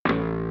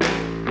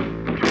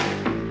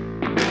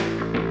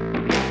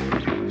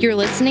You're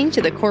listening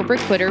to the Corporate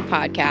Quitter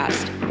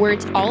podcast, where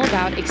it's all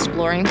about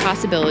exploring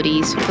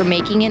possibilities for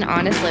making an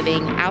honest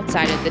living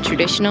outside of the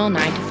traditional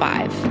 9 to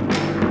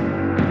 5.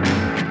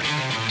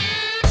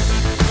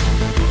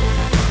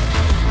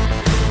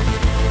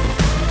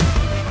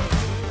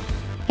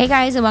 Hey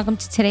guys, and welcome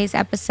to today's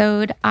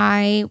episode.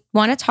 I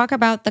want to talk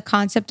about the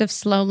concept of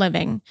slow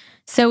living.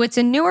 So it's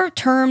a newer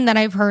term that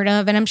I've heard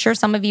of, and I'm sure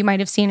some of you might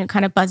have seen it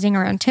kind of buzzing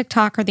around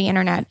TikTok or the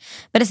internet.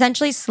 But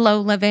essentially, slow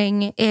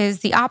living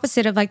is the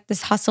opposite of like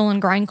this hustle and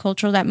grind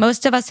culture that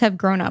most of us have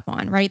grown up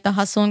on, right? The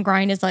hustle and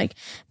grind is like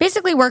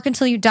basically work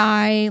until you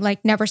die,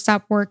 like never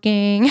stop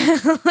working.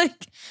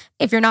 Like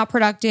if you're not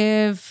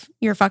productive,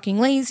 you're fucking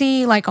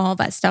lazy, like all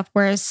that stuff.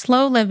 Whereas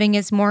slow living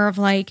is more of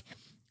like,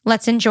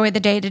 let's enjoy the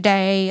day to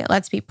day.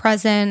 Let's be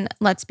present.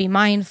 Let's be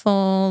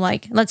mindful.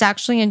 Like, let's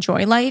actually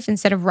enjoy life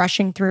instead of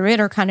rushing through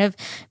it or kind of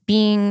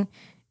being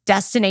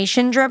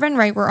destination driven,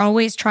 right? We're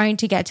always trying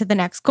to get to the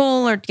next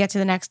goal or get to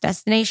the next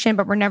destination,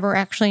 but we're never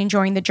actually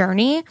enjoying the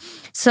journey.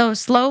 So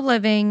slow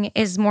living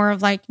is more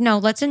of like, no,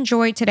 let's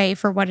enjoy today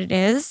for what it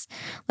is.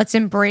 Let's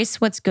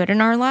embrace what's good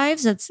in our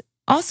lives. Let's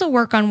also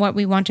work on what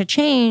we want to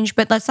change,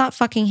 but let's not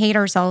fucking hate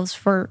ourselves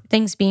for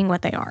things being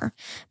what they are.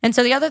 And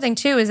so the other thing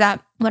too is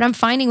that what I'm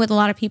finding with a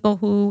lot of people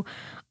who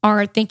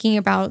are thinking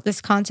about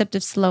this concept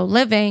of slow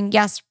living,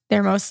 yes,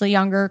 they're mostly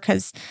younger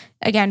because,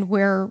 again,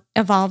 we're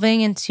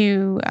evolving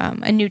into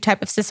a new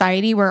type of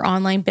society where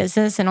online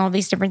business and all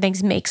these different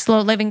things make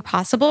slow living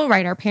possible,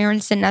 right? Our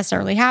parents didn't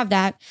necessarily have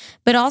that.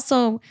 But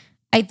also,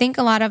 I think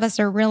a lot of us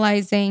are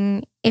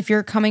realizing if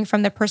you're coming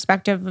from the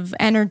perspective of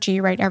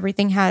energy, right?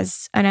 Everything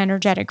has an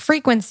energetic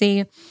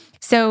frequency.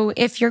 So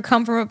if you're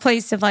come from a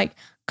place of like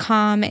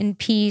calm and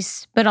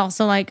peace, but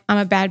also like, I'm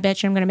a bad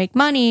bitch, I'm going to make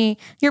money,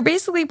 you're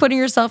basically putting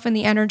yourself in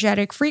the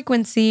energetic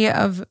frequency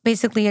of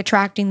basically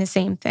attracting the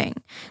same thing.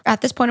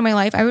 At this point in my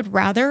life, I would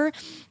rather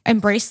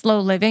embrace slow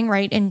living,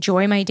 right?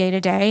 Enjoy my day to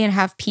day and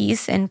have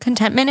peace and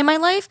contentment in my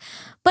life.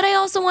 But I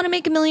also want to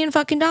make $1 million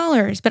fucking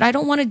dollars. But I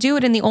don't want to do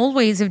it in the old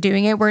ways of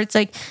doing it, where it's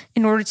like,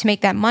 in order to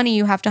make that money,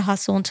 you have to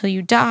hustle until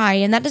you die.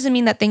 And that doesn't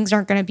mean that things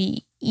aren't going to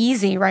be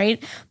easy,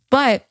 right?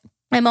 But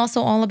I'm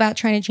also all about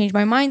trying to change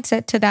my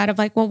mindset to that of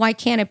like, well, why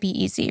can't it be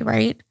easy,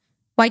 right?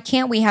 Why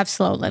can't we have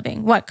slow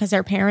living? What? Because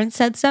our parents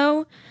said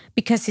so?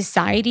 Because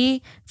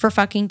society for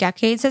fucking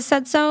decades has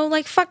said so?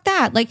 Like, fuck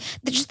that. Like,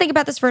 just think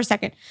about this for a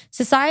second.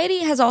 Society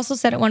has also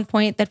said at one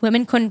point that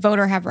women couldn't vote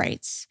or have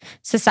rights.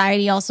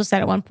 Society also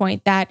said at one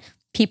point that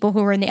people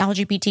who were in the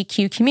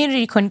LGBTQ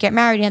community couldn't get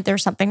married and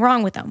there's something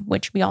wrong with them,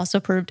 which we also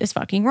proved is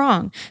fucking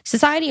wrong.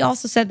 Society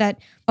also said that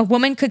a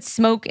woman could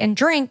smoke and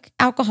drink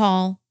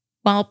alcohol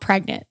while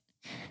pregnant.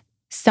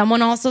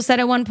 Someone also said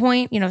at one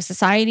point,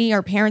 society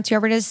or parents,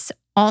 whoever it is,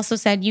 also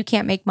said you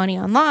can't make money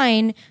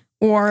online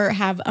or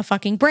have a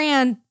fucking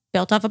brand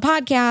built off a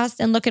podcast,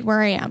 and look at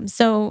where I am.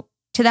 So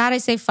to that, I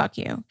say, fuck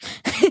you.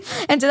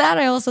 And to that,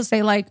 I also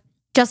say, like,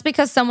 just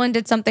because someone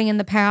did something in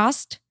the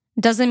past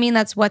doesn't mean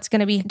that's what's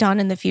going to be done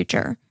in the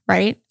future,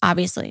 right?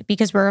 Obviously,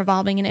 because we're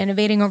evolving and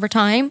innovating over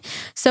time.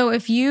 So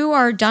if you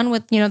are done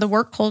with, the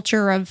work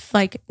culture of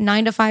like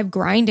 9 to 5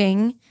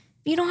 grinding,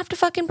 you don't have to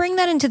fucking bring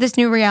that into this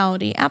new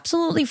reality.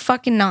 Absolutely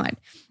fucking not.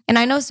 And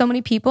I know so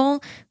many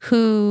people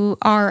who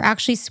are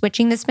actually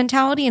switching this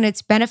mentality and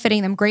it's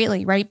benefiting them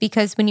greatly, right?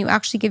 Because when you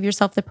actually give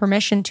yourself the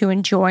permission to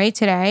enjoy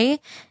today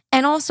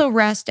and also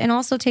rest and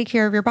also take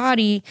care of your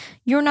body,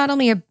 you're not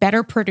only a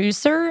better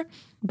producer,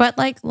 but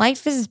like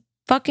life is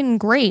fucking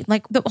great.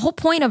 Like the whole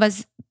point of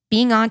us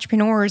being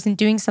entrepreneurs and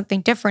doing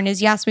something different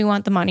is, yes, we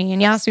want the money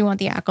and yes, we want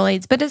the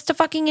accolades, but it's to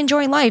fucking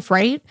enjoy life,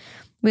 right?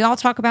 We all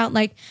talk about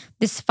like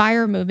this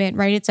FIRE movement,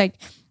 right? It's like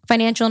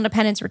financial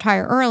independence,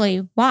 retire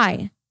early.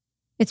 Why?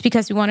 It's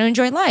because we want to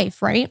enjoy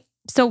life, right?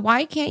 So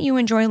why can't you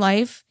enjoy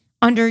life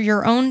under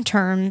your own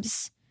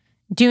terms,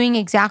 doing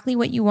exactly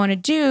what you want to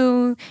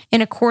do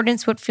in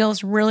accordance with what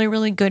feels really,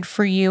 really good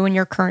for you and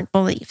your current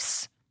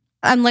beliefs?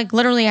 I'm like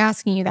literally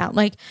asking you that.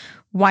 Like,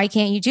 why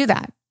can't you do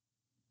that?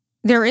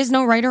 There is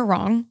no right or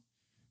wrong.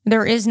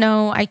 There is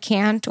no I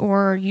can't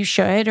or you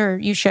should or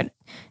you should.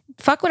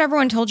 Fuck what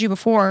everyone told you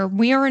before.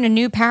 We are in a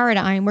new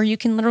paradigm where you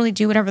can literally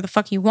do whatever the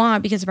fuck you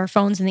want because of our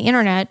phones and the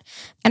internet.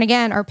 And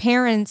again, our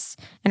parents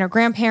and our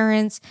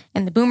grandparents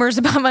and the boomers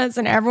above us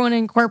and everyone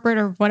in corporate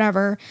or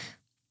whatever,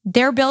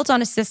 they're built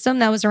on a system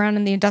that was around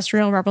in the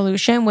Industrial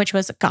Revolution, which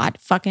was, God,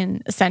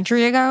 fucking a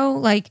century ago.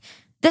 Like,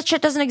 that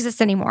shit doesn't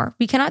exist anymore.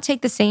 We cannot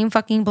take the same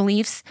fucking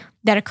beliefs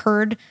that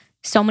occurred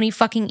so many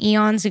fucking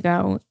eons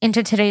ago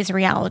into today's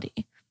reality.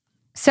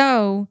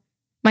 So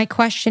my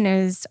question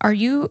is, are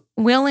you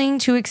willing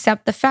to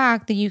accept the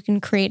fact that you can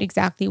create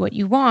exactly what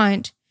you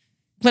want,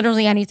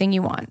 literally anything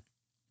you want?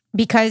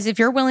 Because if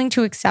you're willing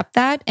to accept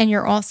that and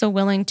you're also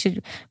willing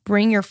to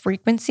bring your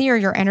frequency or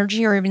your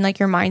energy or even like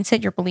your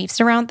mindset, your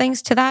beliefs around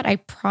things to that, I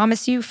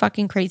promise you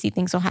fucking crazy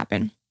things will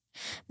happen.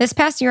 This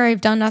past year,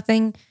 I've done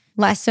nothing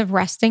less of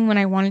resting when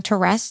I wanted to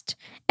rest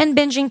and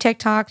binging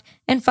TikTok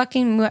and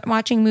fucking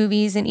watching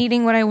movies and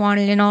eating what I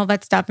wanted and all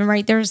that stuff. And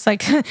right, there's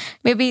like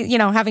maybe,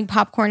 having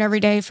popcorn every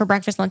day for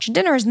breakfast, lunch, and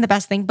dinner isn't the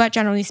best thing. But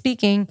generally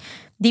speaking,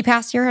 the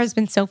past year has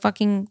been so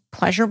fucking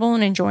pleasurable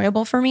and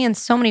enjoyable for me on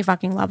so many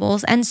fucking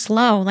levels, and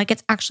slow. Like,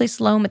 it's actually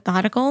slow,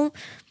 methodical.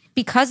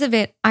 Because of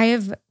it, I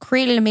have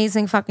created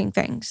amazing fucking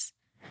things.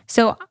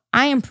 So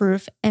I am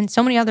proof, and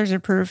so many others are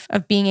proof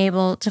of being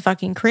able to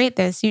fucking create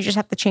this. You just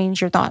have to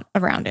change your thought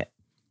around it.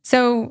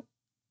 So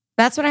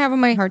that's what I have on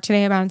my heart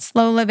today about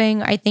slow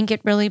living. I think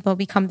it really will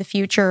become the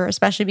future,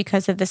 especially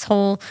because of this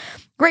whole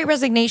great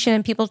resignation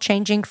and people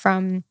changing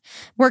from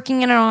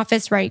working in an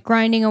office, right,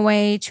 grinding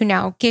away, to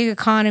now gig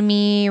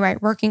economy,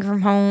 right, working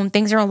from home.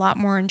 Things are a lot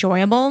more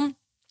enjoyable.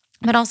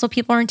 But also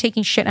people aren't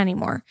taking shit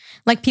anymore.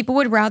 Like, people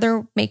would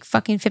rather make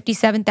fucking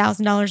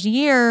 $57,000 a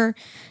year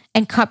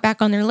and cut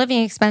back on their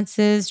living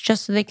expenses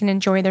just so they can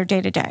enjoy their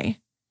day-to-day.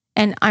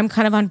 And I'm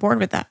kind of on board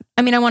with that.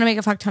 I mean, I want to make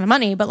a fuck ton of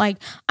money, but like,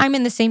 I'm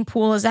in the same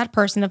pool as that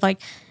person of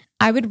like,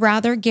 I would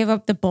rather give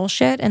up the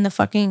bullshit and the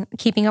fucking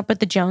keeping up with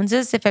the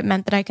Joneses if it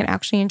meant that I could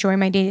actually enjoy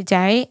my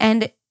day-to-day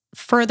and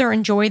further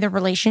enjoy the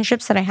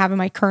relationships that I have in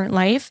my current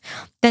life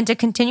than to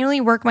continually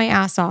work my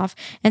ass off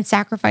and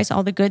sacrifice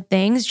all the good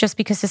things just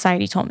because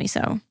society told me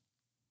so.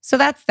 So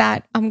that's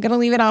that. I'm going to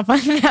leave it off on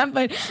that,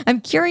 but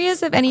I'm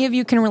curious if any of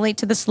you can relate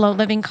to the slow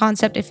living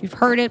concept. If you've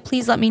heard it,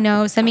 please let me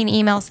know. Send me an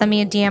email, send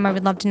me a DM. I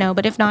would love to know.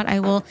 But if not, I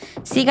will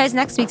see you guys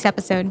next week's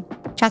episode.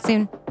 Chat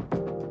soon.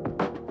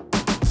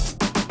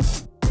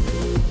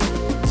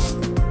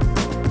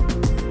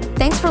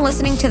 Thanks for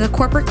listening to the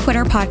Corporate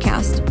Quitter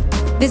podcast.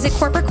 Visit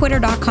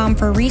corporatequitter.com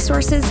for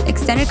resources,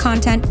 extended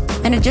content,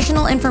 and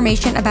additional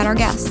information about our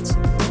guests.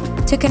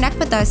 To connect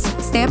with us,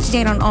 stay up to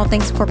date on all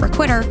things Corporate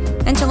Quitter,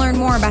 and to learn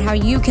more about how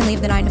you can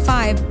leave the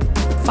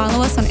 9-to-5,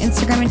 follow us on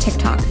Instagram and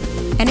TikTok.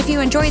 And if you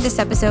enjoyed this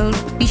episode,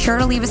 be sure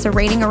to leave us a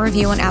rating or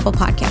review on Apple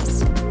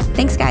Podcasts.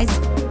 Thanks,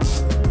 guys.